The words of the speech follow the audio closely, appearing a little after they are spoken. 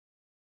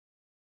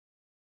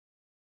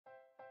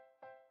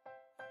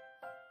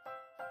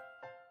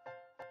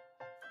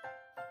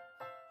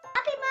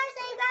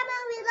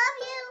we love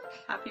you.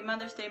 Happy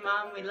Mother's Day,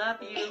 Mom. We love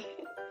you.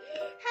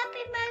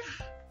 Happy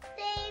Mother's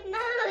Day,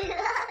 Mom. We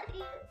love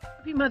you.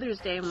 Happy Mother's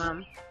Day,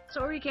 Mom.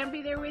 Sorry we can't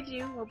be there with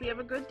you. Hope you have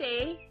a good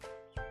day.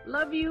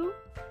 Love you.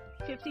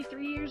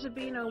 53 years of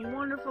being a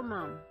wonderful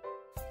mom.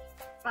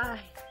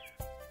 Bye.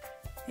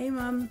 Hey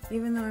Mom,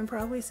 even though I'm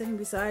probably sitting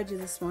beside you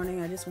this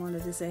morning, I just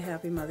wanted to say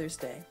Happy Mother's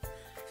Day.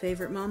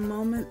 Favorite mom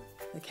moment?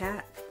 The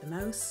cat, the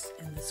mouse,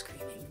 and the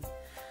screaming.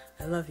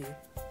 I love you.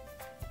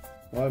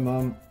 Hi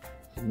Mom,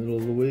 it's the middle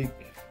of the week.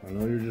 I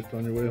know you're just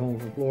on your way home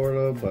from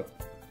Florida, but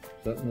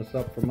setting us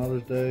up for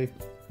Mother's Day.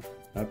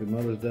 Happy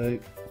Mother's Day,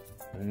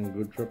 and a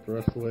good trip the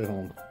rest of the way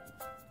home.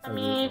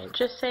 Me,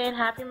 just saying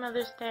Happy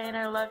Mother's Day, and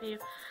I love you,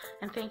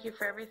 and thank you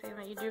for everything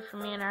that you do for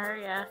me in our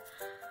area.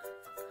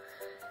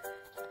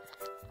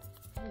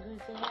 You going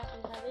to say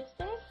Happy Mother's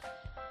Day?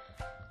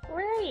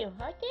 Where are you?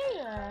 Oh, there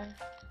you are.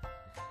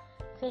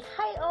 Say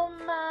hi,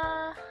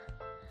 Oma.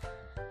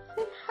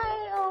 Say hi,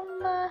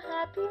 Oma.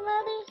 Happy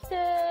Mother's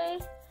Day.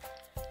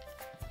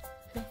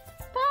 Say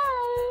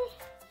bye.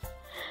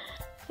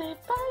 Say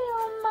bye,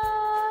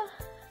 Oma.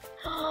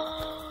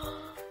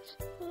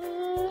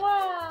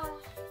 Mwah.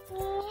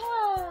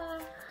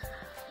 Mwah.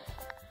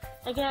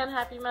 Again,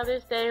 Happy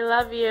Mother's Day.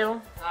 Love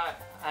you. Hi,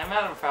 I'm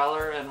Adam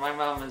Fowler, and my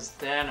mom is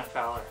Diana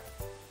Fowler.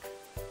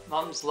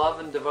 Mom's love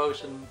and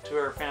devotion to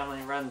her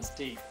family runs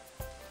deep.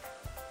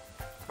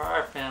 For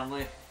our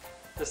family,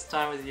 this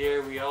time of the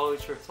year we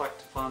always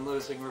reflect upon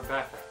losing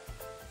Rebecca.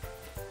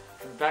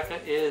 Rebecca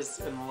is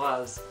and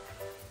was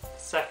the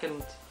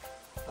second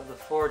of the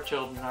 4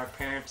 children our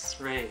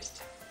parents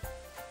raised.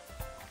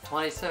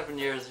 27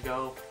 years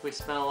ago, we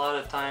spent a lot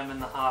of time in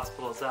the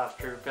hospitals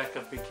after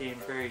Rebecca became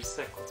very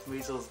sick with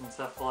measles and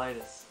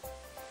encephalitis.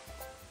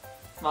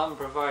 Mom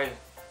provided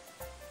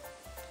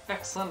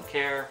excellent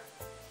care,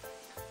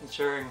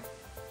 ensuring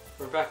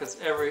Rebecca's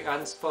every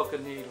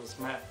unspoken need was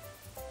met.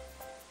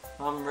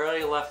 Mom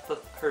rarely left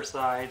her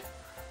side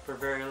for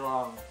very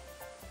long,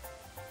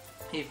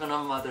 even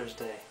on Mother's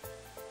Day,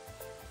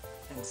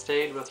 and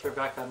stayed with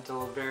Rebecca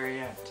until the very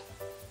end.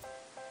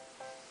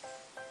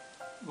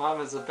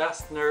 Mom is the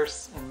best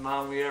nurse and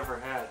mom we ever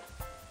had.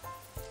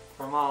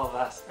 From all of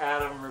us,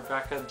 Adam,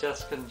 Rebecca,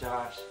 Jessica, and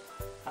Josh,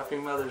 Happy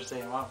Mother's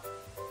Day, Mom.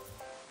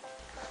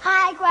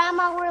 Hi,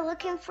 Grandma. We're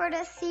looking forward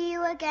to see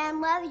you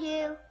again. Love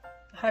you.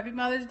 Happy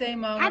Mother's Day,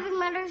 Mom. Happy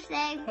Mother's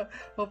Day.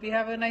 Hope you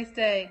have a nice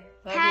day.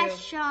 Love Pass, you.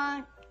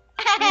 Sean.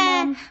 Hey,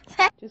 Mom.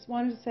 Just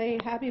wanted to say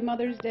Happy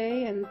Mother's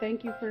Day and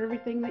thank you for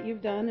everything that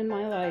you've done in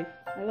my life.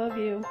 I love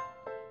you.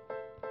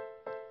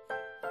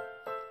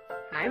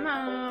 Hi,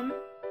 Mom.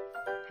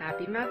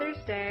 Happy Mother's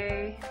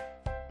Day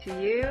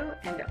to you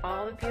and to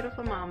all the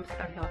beautiful moms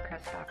of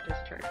Hillcrest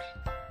Baptist Church.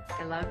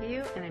 I love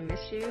you and I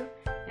miss you,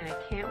 and I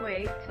can't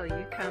wait till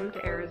you come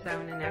to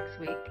Arizona next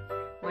week.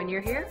 When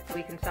you're here,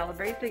 we can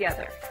celebrate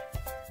together.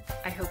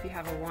 I hope you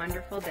have a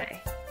wonderful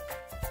day.